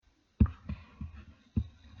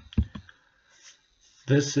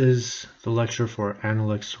This is the lecture for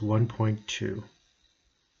Analects 1.2.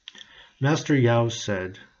 Master Yao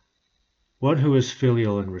said, "One who is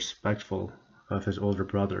filial and respectful of his older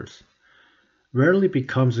brothers rarely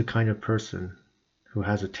becomes the kind of person who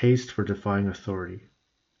has a taste for defying authority.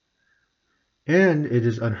 And it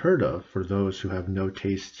is unheard of for those who have no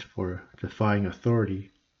taste for defying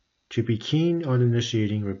authority to be keen on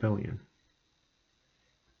initiating rebellion.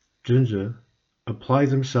 Junzi apply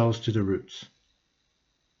themselves to the roots.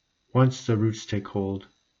 Once the roots take hold,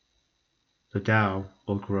 the Tao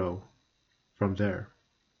will grow from there.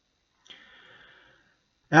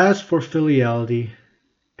 As for filiality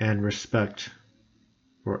and respect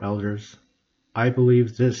for elders, I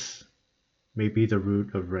believe this may be the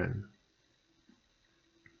root of Ren."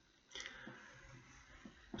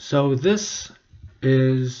 So this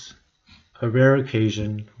is a rare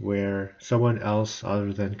occasion where someone else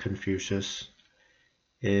other than Confucius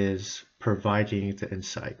is providing the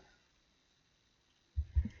insight.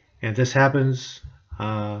 And this happens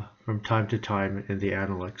from time to time in the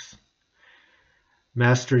Analects.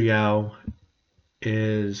 Master Yao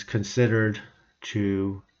is considered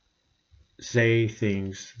to say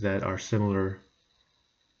things that are similar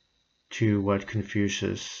to what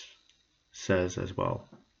Confucius says as well.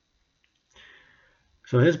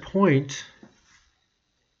 So his point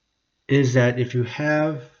is that if you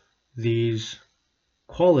have these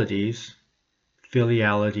qualities,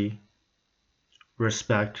 filiality,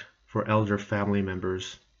 respect for elder family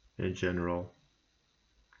members in general,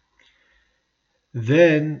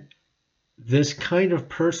 then this kind of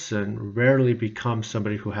person rarely becomes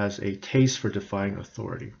somebody who has a taste for defying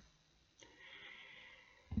authority.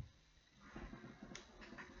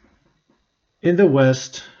 In the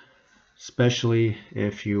West, especially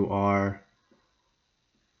if you are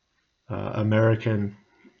American,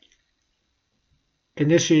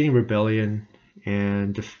 initiating rebellion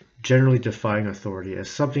and generally defying authority is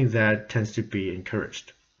something that tends to be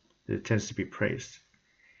encouraged. It tends to be praised.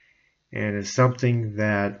 And it's something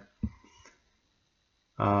that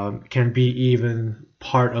can be even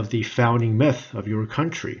part of the founding myth of your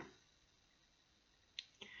country.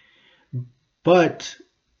 But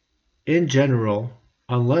in general,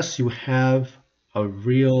 unless you have a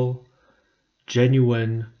real,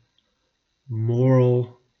 genuine,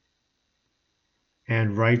 moral,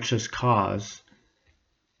 and righteous cause,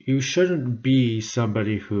 you shouldn't be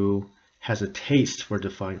somebody who has a taste for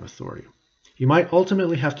defying authority. You might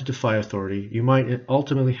ultimately have to defy authority. You might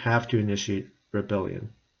ultimately have to initiate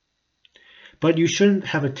rebellion. But you shouldn't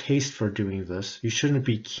have a taste for doing this. You shouldn't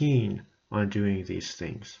be keen on doing these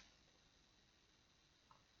things.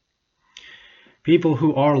 People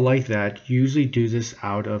who are like that usually do this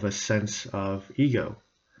out of a sense of ego.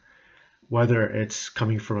 Whether it's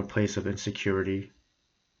coming from a place of insecurity,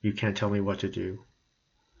 you can't tell me what to do,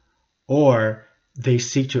 or they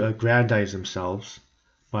seek to aggrandize themselves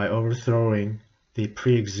by overthrowing the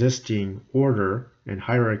pre-existing order and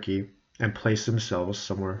hierarchy and place themselves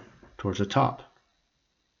somewhere towards the top.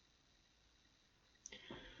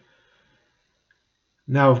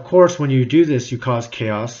 Now, of course, when you do this, you cause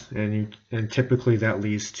chaos, and typically that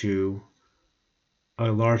leads to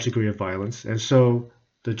a large degree of violence. And so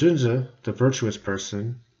the Junzi, the virtuous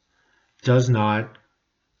person, does not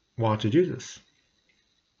want to do this.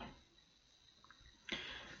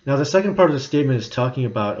 Now, the second part of the statement is talking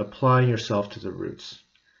about applying yourself to the roots.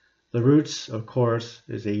 The roots, of course,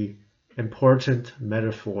 is an important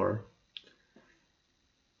metaphor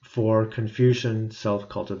for Confucian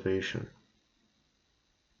self-cultivation.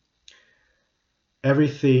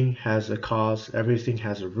 Everything has a cause, everything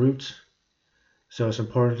has a root, so it's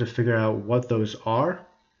important to figure out what those are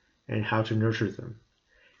and how to nurture them.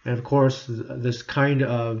 And of course, this kind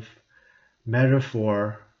of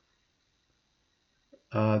metaphor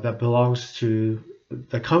that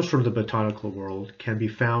comes from the botanical world can be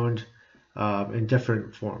found in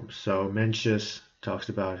different forms. So Mencius talks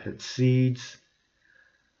about its seeds.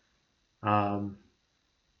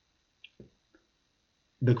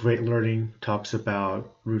 The Great Learning talks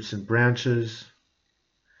about roots and branches.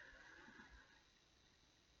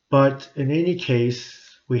 But in any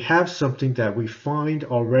case, we have something that we find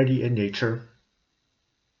already in nature,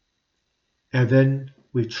 and then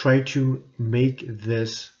we try to make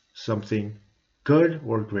this something good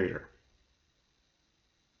or greater.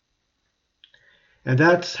 And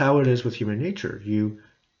that's how it is with human nature. You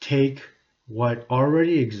take what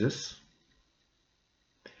already exists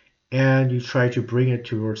and you try to bring it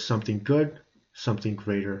towards something good, something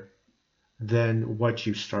greater than what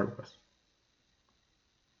you start with.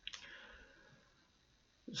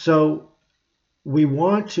 So we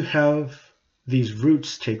want to have these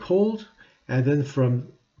roots take hold, And then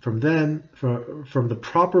from the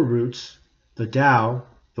proper roots, the Tao,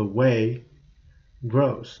 the way,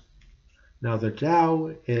 grows. Now the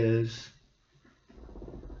Tao needs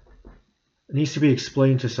to be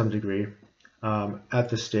explained to some degree at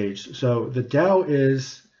this stage. So the Tao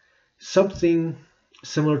is something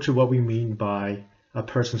similar to what we mean by a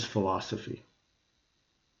person's philosophy,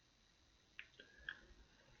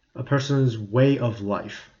 a person's way of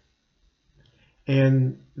life.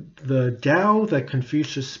 And the Tao that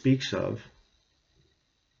Confucius speaks of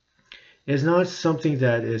is not something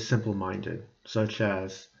that is simple-minded, such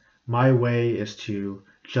as my way is to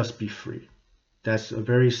just be free. That's a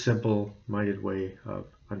very simple-minded way of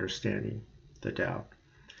understanding the Tao.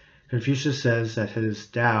 Confucius says that his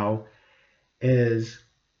Tao is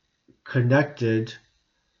connected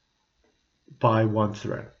by one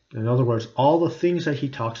thread. In other words, all the things that he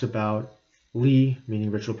talks about, Li,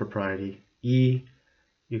 meaning ritual propriety, Yi,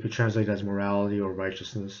 you could translate as morality or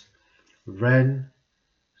righteousness, Ren,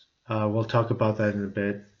 we'll talk about that in a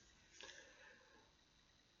bit,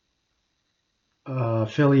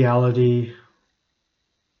 filiality,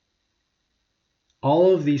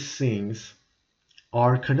 all of these things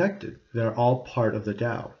are connected. They're all part of the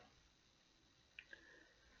Tao.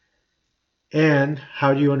 And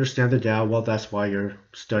how do you understand the Tao? Well, that's why you're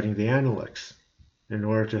studying the Analects, in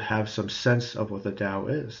order to have some sense of what the Tao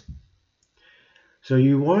is. So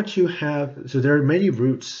you want to so there are many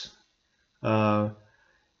roots.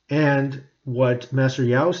 And what Master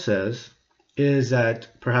Yao says is that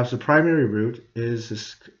perhaps the primary root is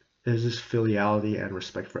this filiality and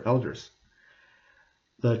respect for elders.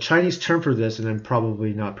 The Chinese term for this, and I'm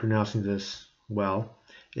probably not pronouncing this well,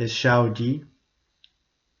 is Shao Di.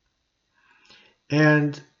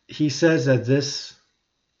 And he says that this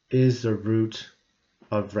is the root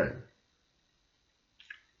of Ren.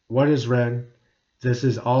 What is Ren? This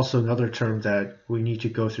is also another term that we need to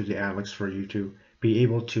go through the Analects for you to be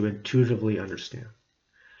able to intuitively understand.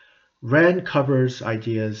 Ren covers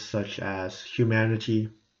ideas such as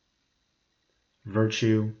humanity,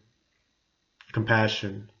 virtue,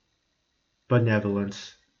 compassion,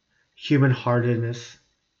 benevolence, human-heartedness.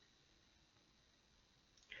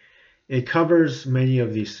 It covers many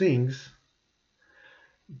of these things,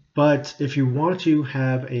 but if you want to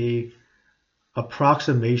have a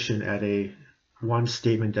approximation at a one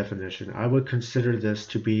statement definition, I would consider this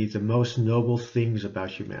to be the most noble things about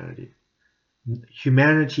humanity.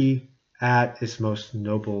 Humanity at its most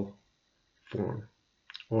noble form,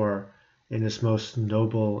 or in its most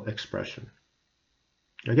noble expression.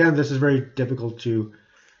 Again, this is very difficult to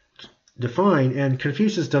define, and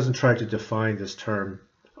Confucius doesn't try to define this term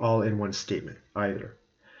all in one statement either.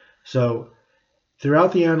 So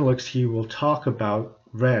throughout the Analects, he will talk about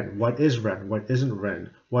Ren. What is Ren? What isn't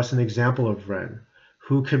Ren? What's an example of Ren?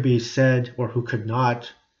 Who can be said, or who could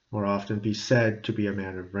not more often be said to be a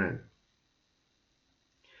man of Ren?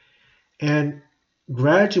 And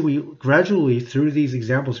gradually through these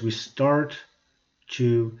examples, we start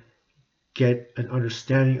to get an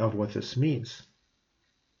understanding of what this means.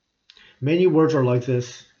 Many words are like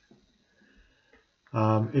this.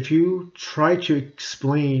 If you try to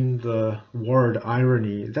explain the word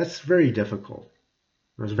irony, that's very difficult.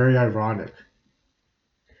 It's very ironic.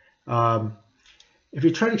 If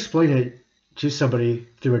you try to explain it to somebody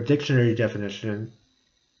through a dictionary definition,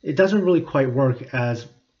 it doesn't really quite work as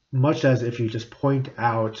much as if you just point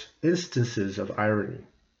out instances of irony.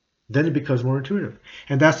 Then it becomes more intuitive.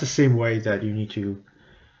 And that's the same way that you need to,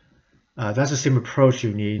 that's the same approach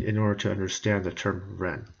you need in order to understand the term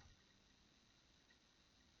Ren.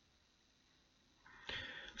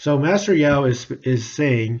 So Master Yao is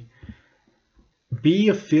saying, be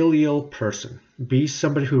a filial person. Be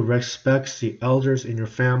somebody who respects the elders in your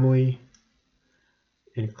family,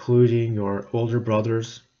 including your older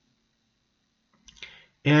brothers.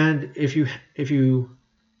 And if you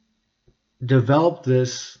develop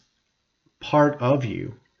this part of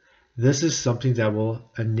you, this is something that will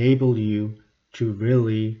enable you to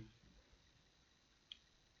really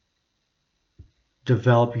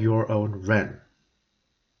develop your own Ren.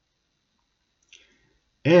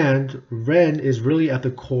 And Ren is really at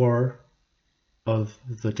the core of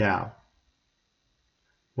the Tao.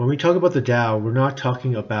 When we talk about the Tao, we're not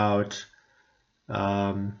talking about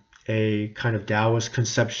a kind of Taoist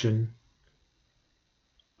conception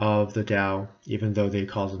of the Tao, even though they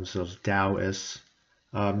call themselves Taoists.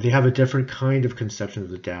 They have a different kind of conception of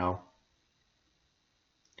the Tao,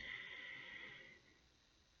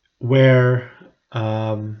 wherein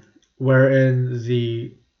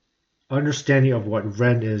the understanding of what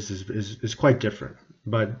Ren is quite different.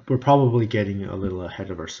 But we're probably getting a little ahead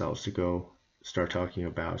of ourselves to go start talking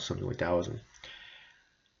about something like Taoism.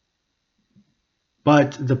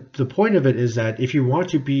 But the point of it is that if you want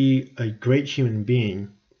to be a great human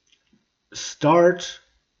being, start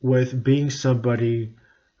with being somebody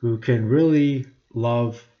who can really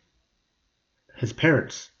love his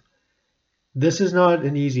parents. This is not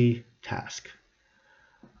an easy task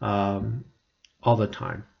um, all the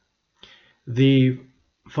time. The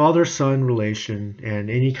father-son relation and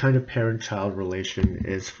any kind of parent-child relation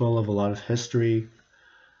is full of a lot of history,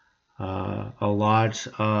 a lot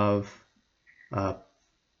of uh,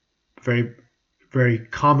 very, very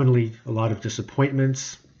commonly a lot of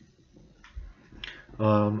disappointments,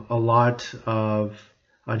 a lot of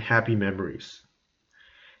unhappy memories.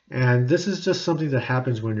 And this is just something that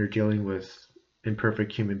happens when you're dealing with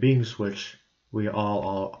imperfect human beings, which we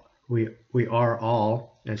are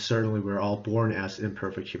all, and certainly we're all born as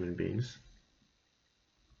imperfect human beings.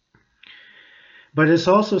 But it's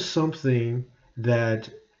also something that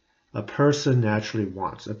a person naturally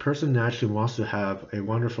wants. A person naturally wants to have a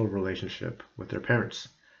wonderful relationship with their parents.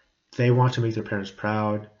 They want to make their parents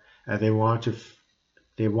proud, and they want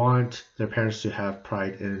their parents to have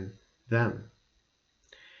pride in them.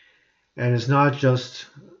 And it's not just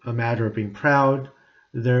a matter of being proud.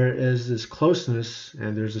 There is this closeness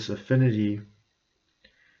and there's this affinity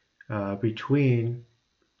between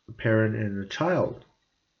a parent and a child.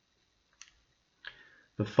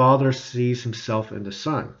 The father sees himself in the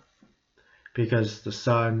son because the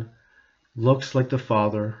son looks like the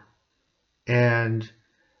father and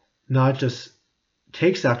not just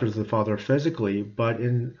takes after the father physically, but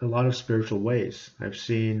in a lot of spiritual ways. I've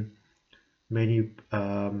seen many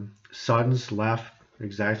sons laugh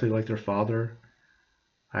exactly like their father.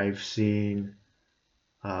 I've seen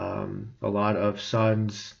a lot of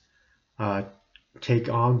sons take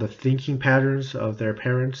on the thinking patterns of their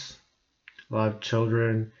parents. A lot of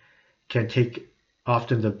children can take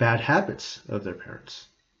often the bad habits of their parents.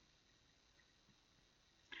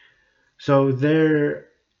 So there,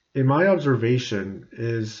 in my observation,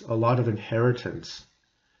 is a lot of inheritance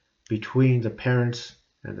between the parents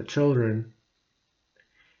and the children.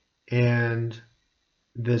 And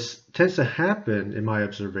this tends to happen, in my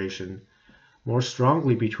observation, more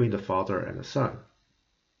strongly between the father and the son.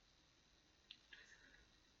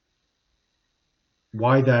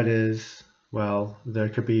 Why that is, well, there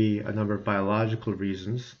could be a number of biological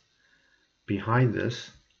reasons behind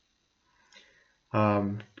this.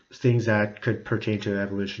 Things that could pertain to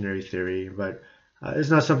evolutionary theory, but it's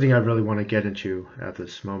not something I really want to get into at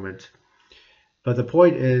this moment. But the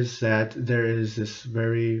point is that there is this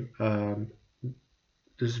very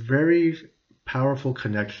powerful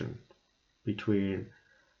connection between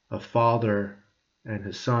a father and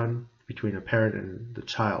his son, between a parent and the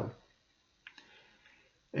child.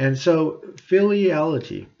 And so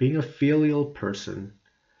filiality, being a filial person,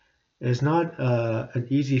 is not an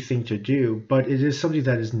easy thing to do, but it is something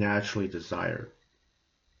that is naturally desired.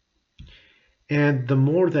 And the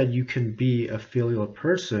more that you can be a filial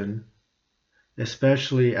person,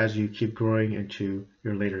 especially as you keep growing into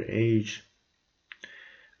your later age,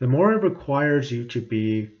 the more it requires you to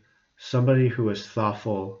be somebody who is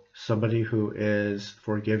thoughtful, somebody who is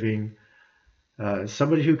forgiving,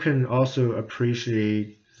 somebody who can also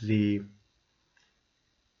appreciate the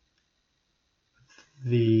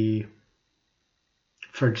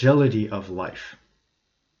fragility of life.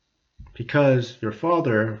 Because your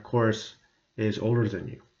father, of course, is older than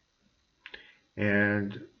you.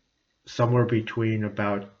 And somewhere between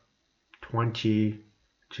about 20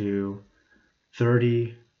 to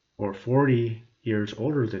 30 or 40 years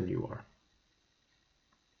older than you are.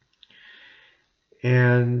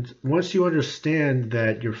 And once you understand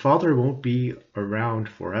that your father won't be around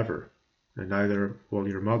forever, and neither will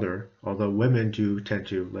your mother, although women do tend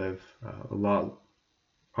to live a lot,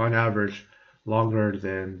 on average, longer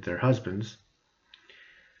than their husbands,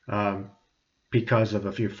 because of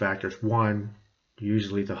a few factors. One,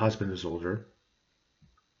 usually the husband is older.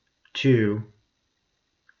 Two,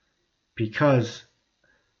 because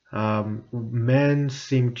men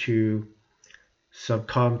seem to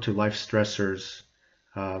succumb to life stressors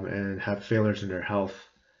and have failures in their health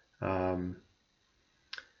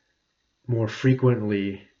more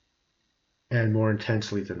frequently and more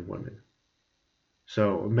intensely than women.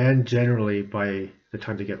 So men generally, by the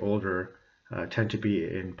time they get older, tend to be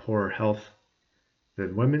in poorer health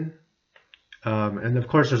than women. And of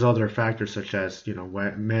course, there's other factors such as,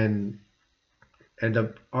 men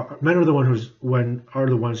are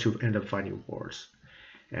the ones who end up fighting wars.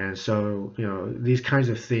 And so, these kinds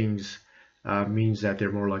of things means that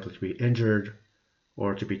they're more likely to be injured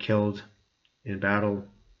or to be killed in battle.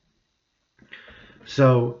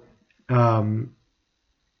 So um,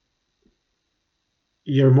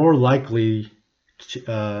 you're more likely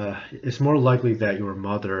it's more likely that your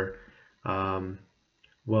mother um,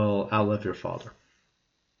 will outlive your father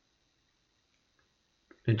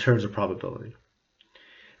in terms of probability.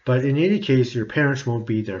 But in any case, your parents won't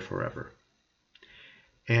be there forever.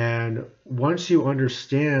 And once you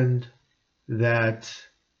understand that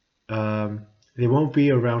they won't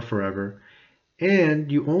be around forever,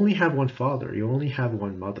 and you only have one father, you only have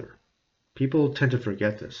one mother. People tend to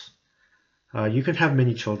forget this. You can have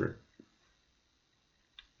many children,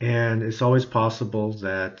 and it's always possible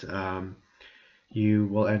that you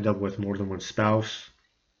will end up with more than one spouse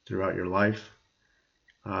throughout your life.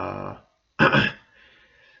 Uh,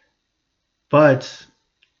 but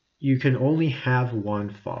you can only have one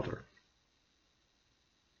father.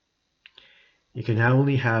 You can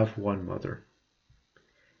only have one mother.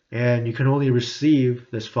 And you can only receive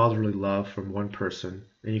this fatherly love from one person.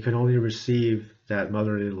 And you can only receive that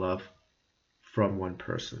motherly love from one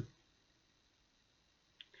person.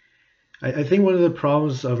 I think one of the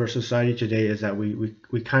problems of our society today is that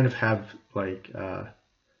we kind of have like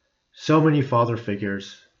so many father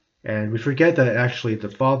figures, and we forget that actually the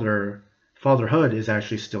fatherhood is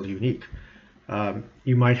actually still unique.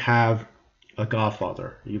 You might have a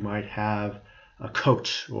godfather, you might have a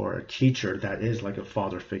coach or a teacher that is like a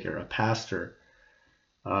father figure, a pastor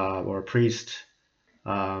or a priest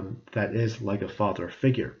that is like a father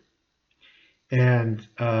figure. And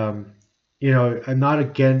I'm not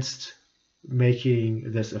against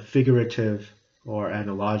making this a figurative or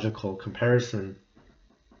analogical comparison,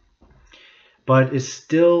 but it's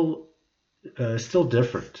still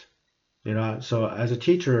different. So as a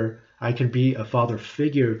teacher, I can be a father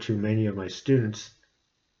figure to many of my students,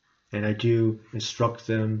 and I do instruct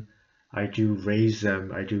them, I do raise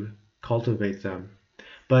them, I do cultivate them,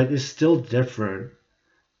 but it's still different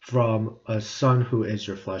from a son who is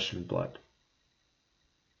your flesh and blood.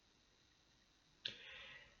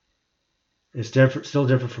 It's still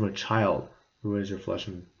different from a child who is your flesh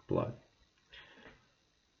and blood.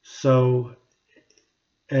 So,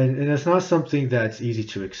 and it's not something that's easy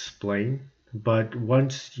to explain, but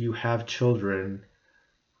once you have children,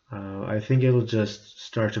 I think it'll just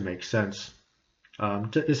start to make sense.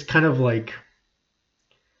 It's kind of like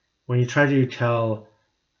when you try to tell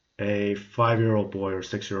a 5-year-old boy or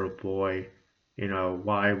 6-year-old boy,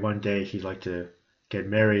 why one day he'd like to get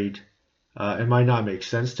married, it might not make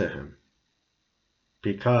sense to him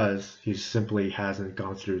because he simply hasn't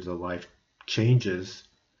gone through the life changes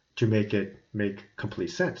to make it make complete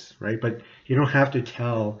sense, right? But you don't have to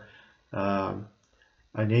tell an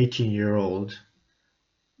 18-year-old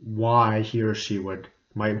why he or she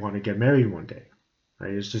might want to get married one day,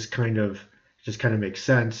 right? It's just kind of makes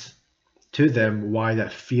sense to them why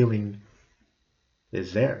that feeling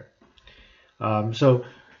is there. So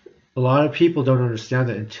a lot of people don't understand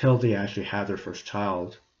that until they actually have their first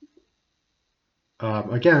child.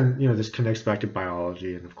 Again, this connects back to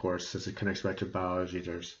biology, and of course, as it connects back to biology,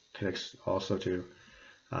 there's connects also to,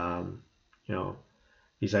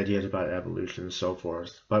 these ideas about evolution and so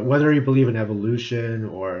forth. But whether you believe in evolution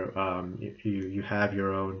or you have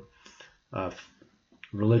your own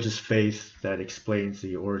religious faith that explains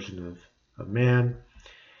the origin of man,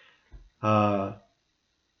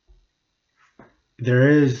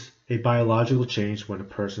 there is a biological change when a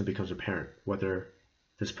person becomes a parent, whether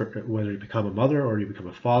you become a mother or you become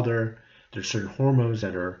a father. There's certain hormones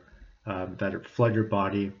that flood your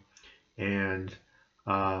body, and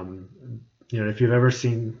if you've ever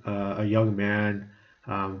seen a young man,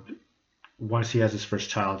 once he has his first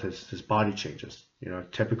child, his body changes.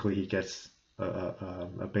 Typically he gets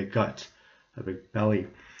a big gut, a big belly.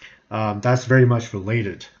 That's very much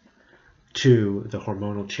related to the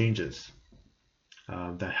hormonal changes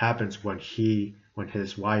that happens when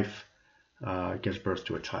his wife gives birth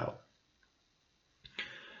to a child.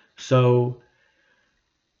 So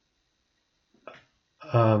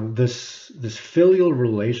this filial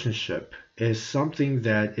relationship is something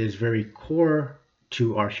that is very core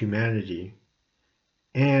to our humanity,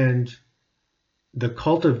 and the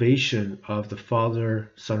cultivation of the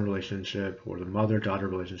father-son relationship or the mother-daughter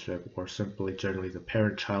relationship or simply generally the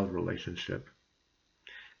parent-child relationship,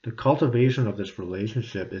 the cultivation of this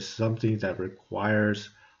relationship is something that requires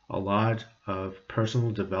a lot of personal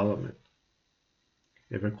development.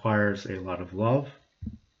 It requires a lot of love.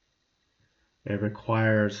 It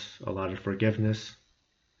requires a lot of forgiveness.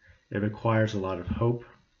 It requires a lot of hope.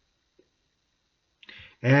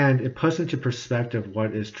 And it puts into perspective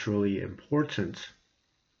what is truly important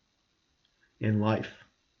in life.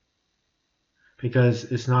 Because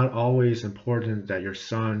it's not always important that your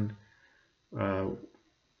son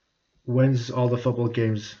wins all the football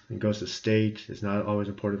games and goes to state. It's not always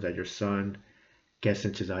important that your son gets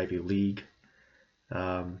into the Ivy League.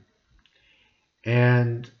 And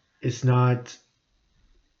it's not,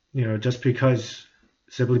 just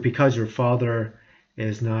simply because your father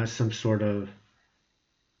is not some sort of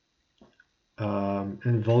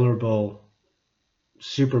invulnerable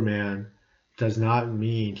Superman does not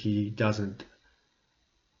mean he doesn't.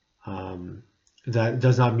 That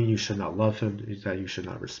does not mean you should not love him, that you should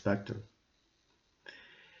not respect him.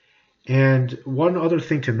 And one other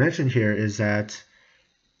thing to mention here is that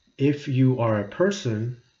if you are a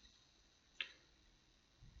person,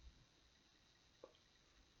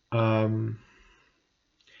 well,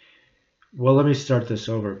 let me start this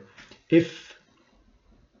over. If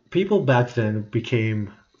people back then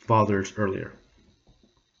became fathers earlier,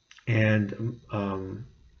 and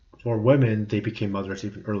for women, they became mothers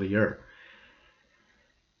even earlier.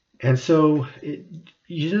 And so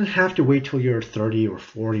you didn't have to wait till you're 30 or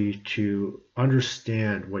 40 to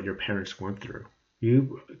understand what your parents went through.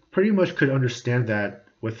 You pretty much could understand that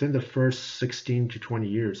within the first 16 to 20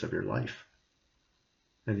 years of your life.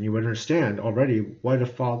 And you would understand already what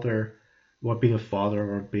being a father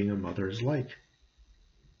or being a mother is like.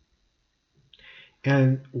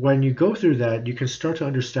 And when you go through that, you can start to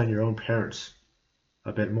understand your own parents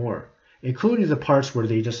a bit more, including the parts where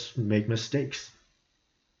they just make mistakes.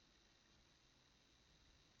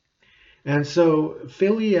 And so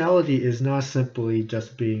filiality is not simply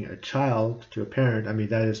just being a child to a parent. I mean,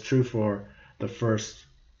 that is true for the first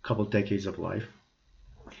couple decades of life.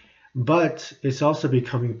 But it's also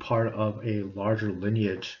becoming part of a larger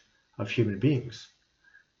lineage of human beings,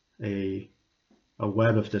 a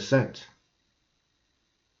web of descent.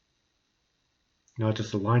 Not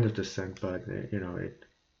just a line of descent, but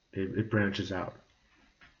it branches out.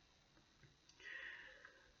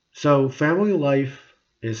 So family life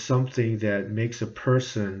is something that makes a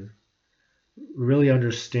person really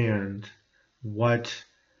understand what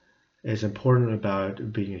is important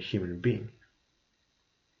about being a human being.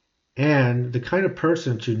 And the kind of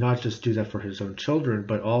person to not just do that for his own children,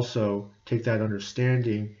 but also take that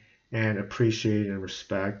understanding and appreciate and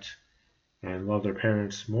respect and love their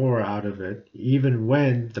parents more out of it, even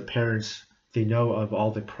when the parents, they know of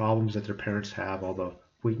all the problems that their parents have, all the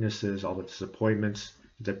weaknesses, all the disappointments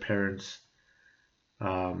that their parents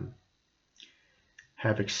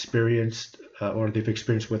have experienced or they've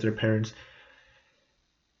experienced with their parents.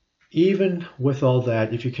 Even with all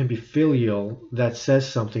that, if you can be filial, that says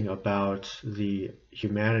something about the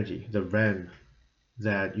humanity, the Ren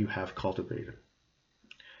that you have cultivated.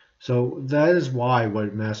 So that is why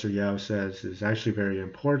what Master Yao says is actually very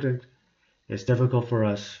important. It's difficult for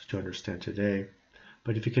us to understand today,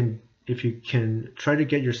 but if you can try to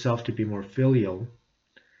get yourself to be more filial,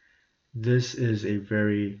 this is a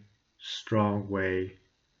very strong way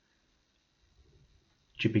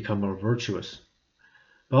to become more virtuous.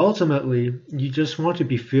 But ultimately, you just want to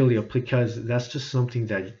be filial because that's just something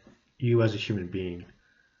that you as a human being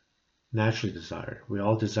naturally desire. We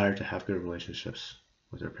all desire to have good relationships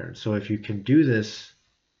with our parents. So if you can do this,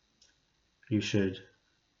 you should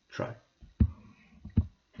try.